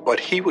believe, but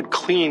he would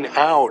clean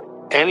out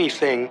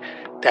anything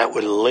that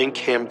would link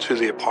him to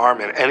the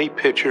apartment. Any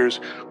pictures,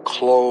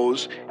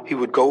 clothes. He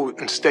would go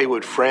and stay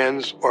with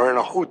friends or in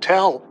a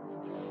hotel.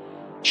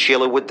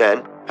 Sheila would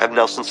then have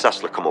Nelson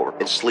Sessler come over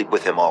and sleep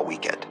with him all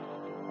weekend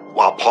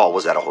while Paul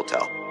was at a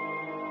hotel.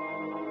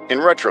 In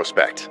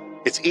retrospect,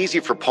 it's easy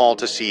for Paul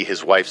to see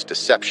his wife's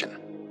deception,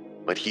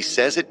 but he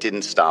says it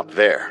didn't stop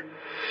there.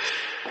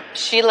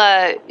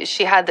 Sheila,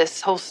 she had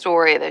this whole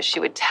story that she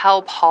would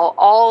tell Paul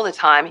all the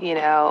time,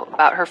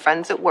 about her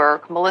friends at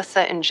work,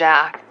 Melissa and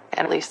Jack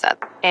and Lisa,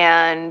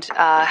 and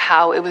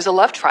how it was a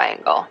love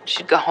triangle.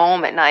 She'd go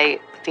home at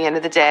night at the end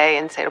of the day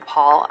and say to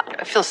Paul,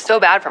 I feel so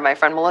bad for my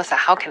friend Melissa.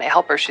 How can I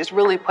help her? She's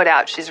really put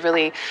out. She's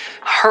really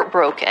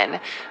heartbroken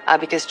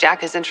because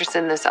Jack is interested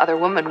in this other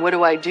woman. What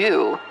do I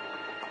do?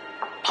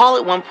 Paul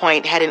at one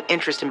point had an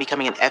interest in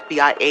becoming an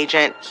FBI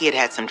agent. He had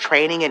had some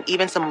training and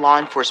even some law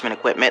enforcement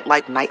equipment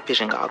like night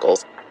vision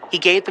goggles. He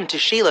gave them to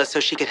Sheila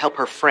so she could help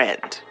her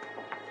friend.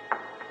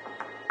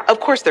 Of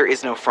course there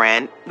is no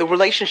friend. The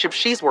relationship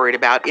she's worried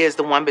about is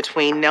the one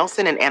between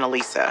Nelson and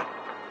Annalisa.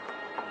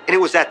 And it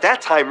was at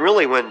that time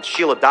really when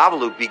Sheila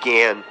Davalu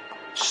began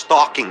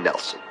stalking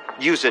Nelson,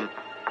 using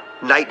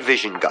night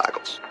vision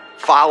goggles,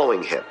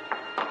 following him.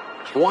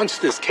 Once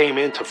this came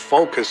into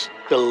focus,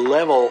 the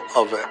level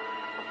of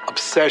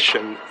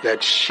obsession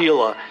that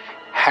Sheila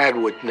had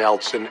with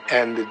Nelson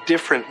and the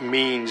different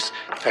means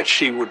that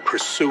she would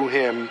pursue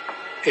him,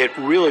 it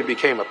really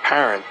became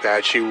apparent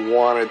that she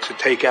wanted to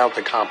take out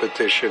the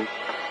competition.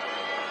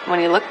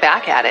 When you look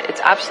back at it,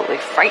 it's absolutely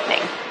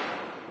frightening.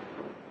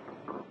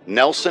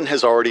 Nelson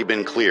has already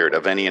been cleared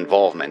of any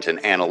involvement in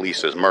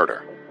Annalisa's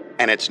murder,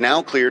 and it's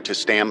now clear to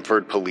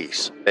Stamford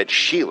police that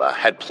Sheila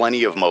had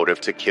plenty of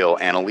motive to kill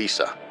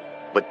Annalisa.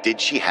 But did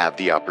she have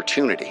the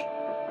opportunity?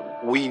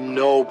 We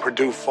know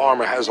Purdue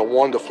Pharma has a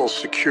wonderful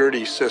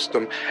security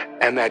system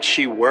and that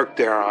she worked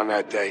there on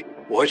that day.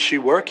 Was she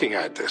working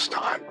at this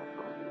time?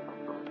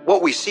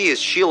 What we see is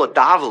Sheila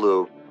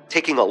Davalu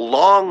taking a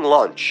long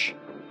lunch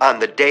on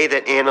the day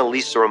that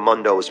Annalisa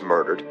Raimondo was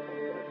murdered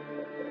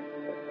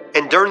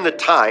and during the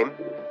time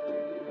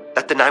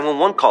that the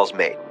 911 call's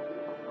made.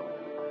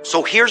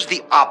 So here's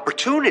the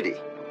opportunity.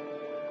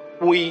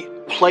 We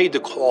played the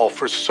call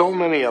for so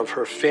many of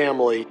her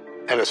family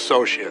and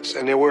associates,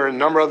 and there were a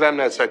number of them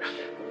that said,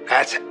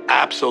 that's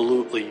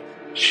absolutely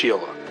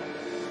Sheila.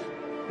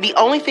 The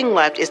only thing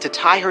left is to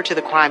tie her to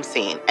the crime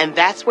scene, and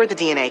that's where the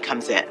DNA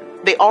comes in.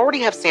 They already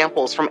have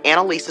samples from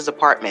Annalisa's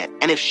apartment,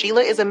 and if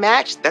Sheila is a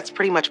match, that's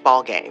pretty much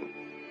ball game.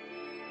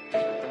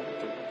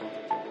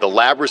 The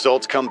lab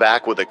results come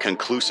back with a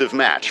conclusive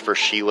match for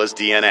Sheila's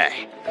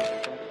DNA.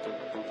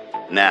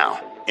 Now,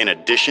 in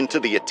addition to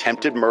the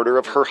attempted murder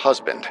of her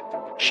husband,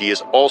 she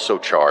is also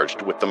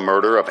charged with the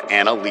murder of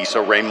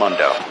Annalisa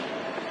Raimondo.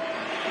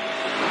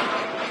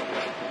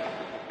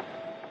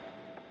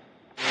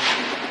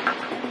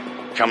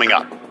 Coming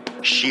up,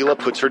 Sheila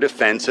puts her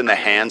defense in the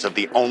hands of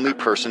the only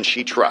person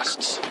she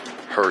trusts,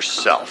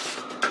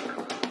 herself.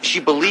 She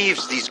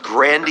believes these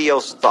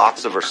grandiose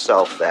thoughts of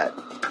herself that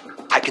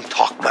I can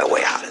talk my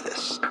way out of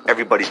this.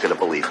 Everybody's going to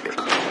believe me.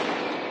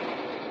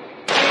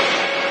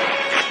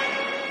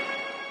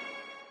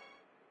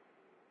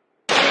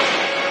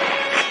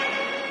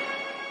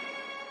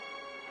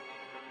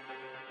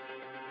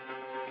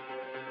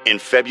 In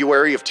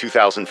February of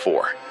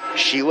 2004,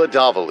 Sheila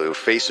Davalu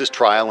faces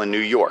trial in New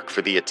York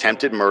for the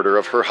attempted murder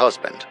of her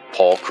husband,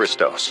 Paul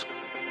Christos.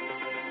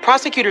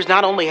 Prosecutors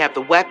not only have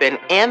the weapon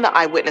and the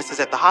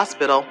eyewitnesses at the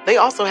hospital, they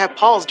also have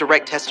Paul's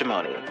direct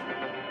testimony.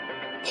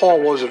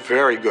 Paul was a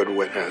very good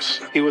witness.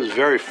 He was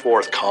very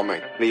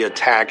forthcoming. The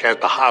attack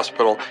at the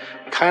hospital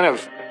kind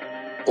of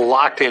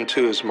locked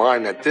into his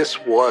mind that this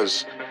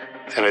was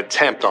an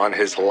attempt on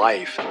his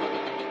life.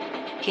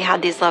 He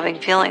had these loving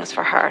feelings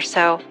for her,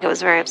 so it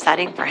was very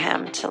upsetting for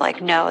him to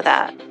know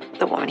that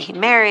the woman he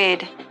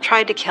married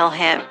tried to kill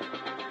him.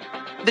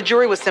 The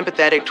jury was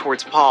sympathetic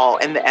towards Paul,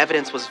 and the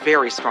evidence was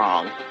very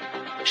strong.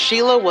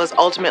 Sheila was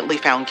ultimately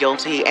found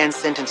guilty and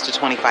sentenced to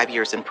 25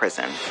 years in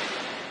prison.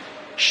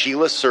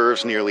 Sheila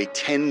serves nearly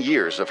 10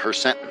 years of her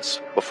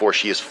sentence before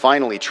she is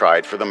finally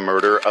tried for the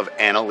murder of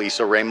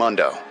Annalisa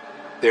Raimondo.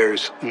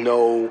 there's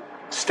no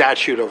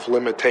statute of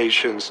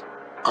limitations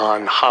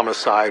on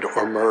homicide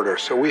or murder.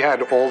 So we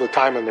had all the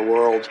time in the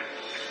world.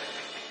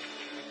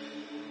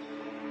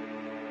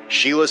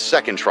 Sheila's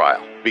second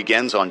trial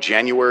begins on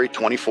January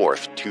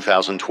 24th,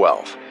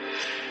 2012.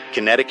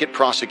 Connecticut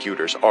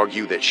prosecutors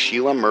argue that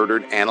Sheila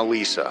murdered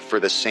Annalisa for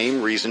the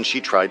same reason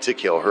she tried to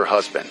kill her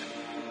husband.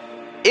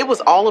 It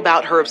was all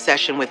about her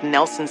obsession with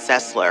Nelson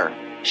Sessler.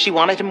 She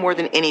wanted him more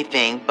than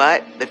anything,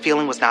 but the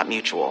feeling was not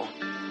mutual.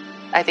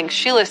 I think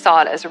Sheila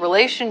saw it as a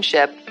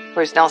relationship,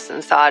 whereas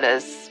Nelson saw it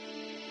as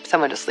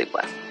someone to sleep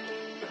with.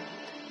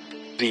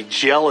 The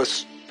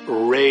jealous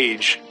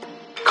rage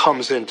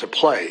comes into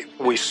play.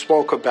 We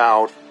spoke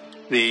about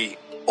the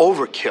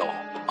overkill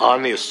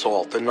on the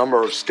assault, the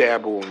number of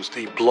stab wounds,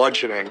 the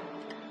bludgeoning.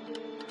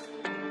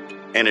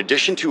 In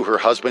addition to her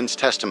husband's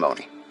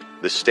testimony,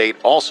 the state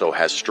also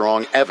has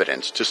strong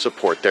evidence to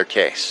support their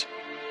case.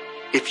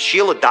 If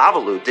Sheila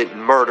Davalu didn't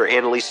murder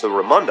Annalisa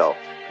Raimondo,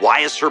 why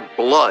is her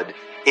blood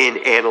in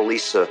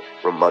Annalisa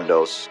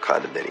Raimondo's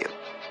condominium?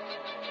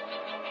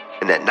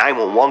 And that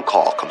 911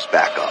 call comes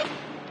back up.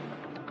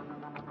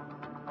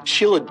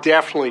 Sheila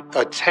definitely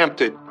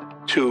attempted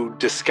to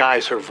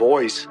disguise her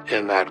voice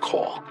in that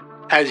call.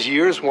 As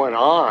years went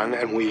on,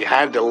 and we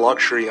had the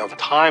luxury of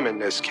time in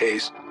this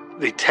case,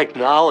 the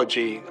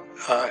technology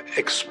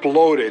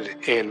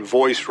exploded in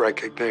voice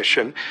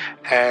recognition,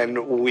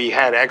 and we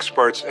had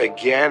experts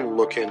again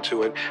look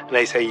into it, and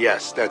they say,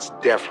 yes, that's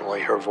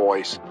definitely her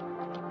voice.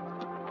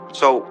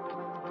 So,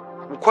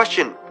 the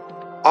question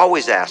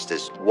always asked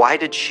is, why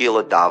did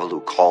Sheila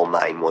Davalu call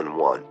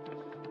 911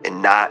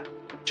 and not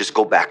just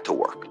go back to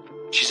work?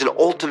 She's an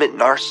ultimate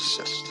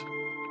narcissist.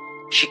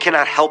 She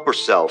cannot help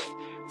herself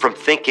from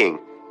thinking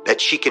that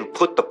she can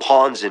put the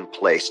pawns in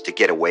place to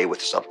get away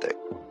with something.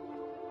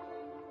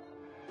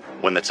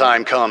 When the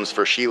time comes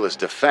for Sheila's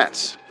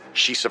defense,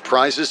 she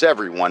surprises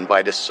everyone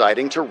by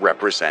deciding to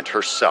represent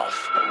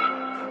herself.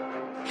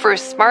 For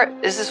as smart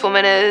as this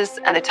woman is,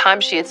 and the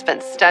time she had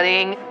spent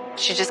studying,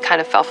 she just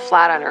kind of fell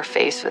flat on her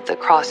face with the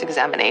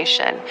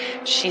cross-examination.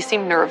 She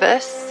seemed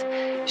nervous.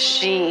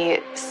 She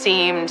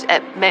seemed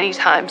at many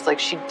times like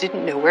she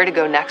didn't know where to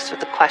go next with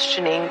the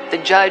questioning. The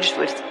judge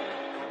was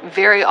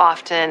very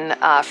often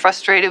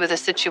frustrated with the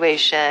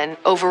situation,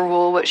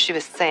 overrule what she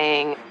was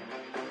saying.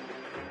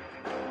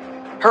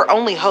 Her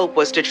only hope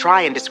was to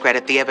try and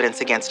discredit the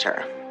evidence against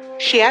her.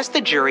 She asked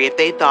the jury if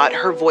they thought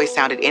her voice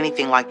sounded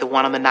anything like the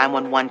one on the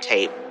 911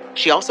 tape.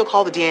 She also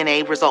called the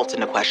DNA results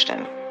into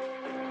question.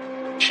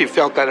 She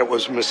felt that it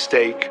was a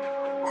mistake,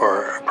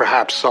 or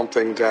perhaps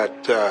something that,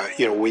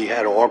 we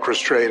had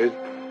orchestrated.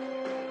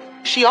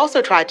 She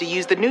also tried to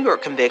use the New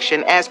York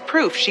conviction as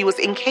proof she was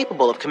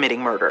incapable of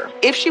committing murder.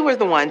 If she were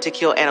the one to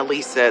kill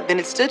Annalisa, then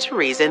it stood to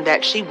reason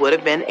that she would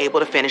have been able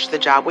to finish the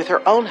job with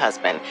her own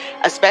husband,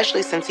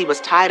 especially since he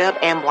was tied up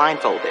and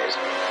blindfolded.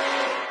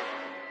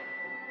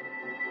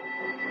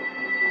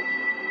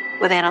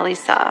 With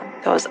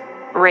Annalisa, there was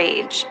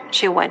rage.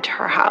 She went to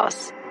her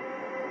house,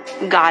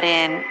 got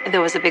in. There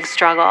was a big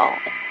struggle.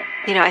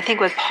 I think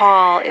with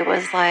Paul, it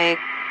was like,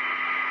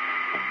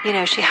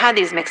 she had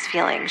these mixed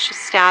feelings. She was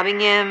stabbing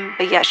him,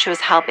 but yet she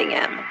was helping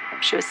him.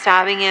 She was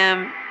stabbing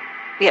him,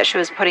 but yet she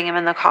was putting him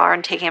in the car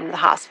and taking him to the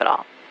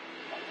hospital.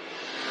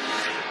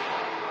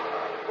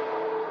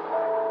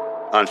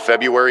 On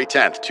February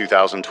 10th,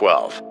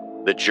 2012,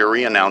 the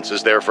jury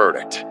announces their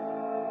verdict.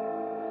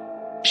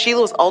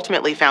 Sheila was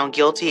ultimately found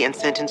guilty and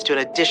sentenced to an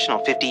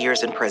additional 50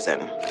 years in prison.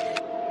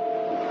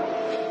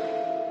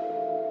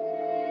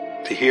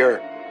 To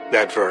hear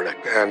that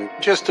verdict and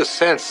just a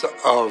sense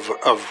of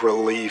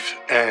relief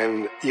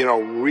and,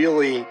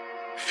 really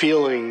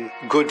feeling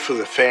good for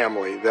the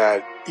family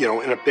that,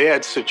 in a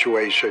bad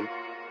situation,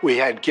 we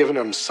had given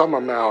them some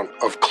amount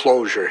of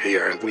closure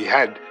here. We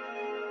had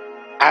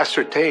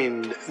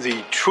ascertained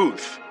the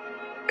truth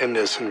in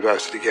this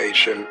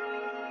investigation.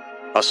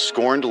 A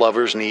scorned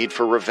lover's need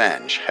for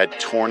revenge had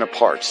torn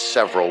apart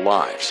several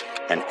lives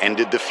and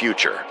ended the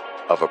future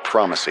of a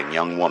promising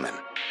young woman.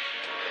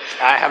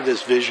 I have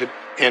this vision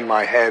in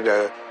my head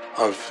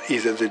of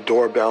either the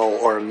doorbell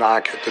or a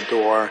knock at the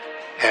door,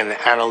 and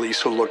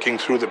Annalisa looking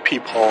through the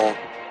peephole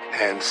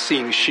and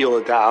seeing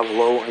Sheila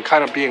Davalu and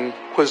kind of being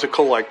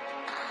quizzical, like,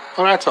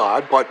 oh, that's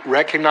odd, but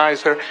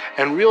recognize her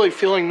and really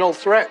feeling no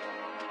threat.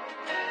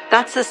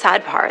 That's the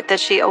sad part, that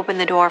she opened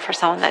the door for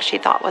someone that she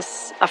thought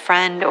was a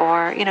friend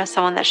or,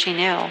 someone that she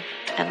knew,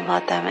 and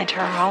let them into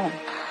her home.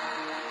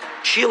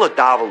 Sheila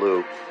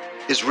Davalu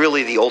is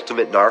really the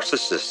ultimate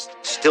narcissist.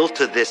 Still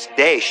to this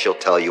day, she'll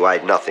tell you I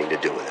had nothing to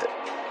do with it.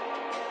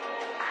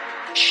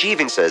 She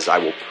even says, I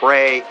will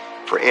pray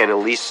for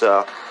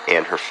Annalisa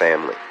and her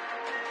family.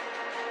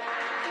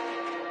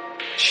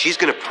 She's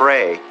going to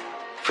pray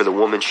for the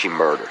woman she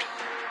murdered.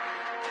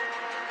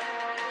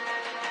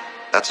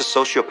 That's a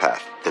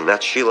sociopath, and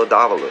that's Sheila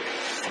Davalu.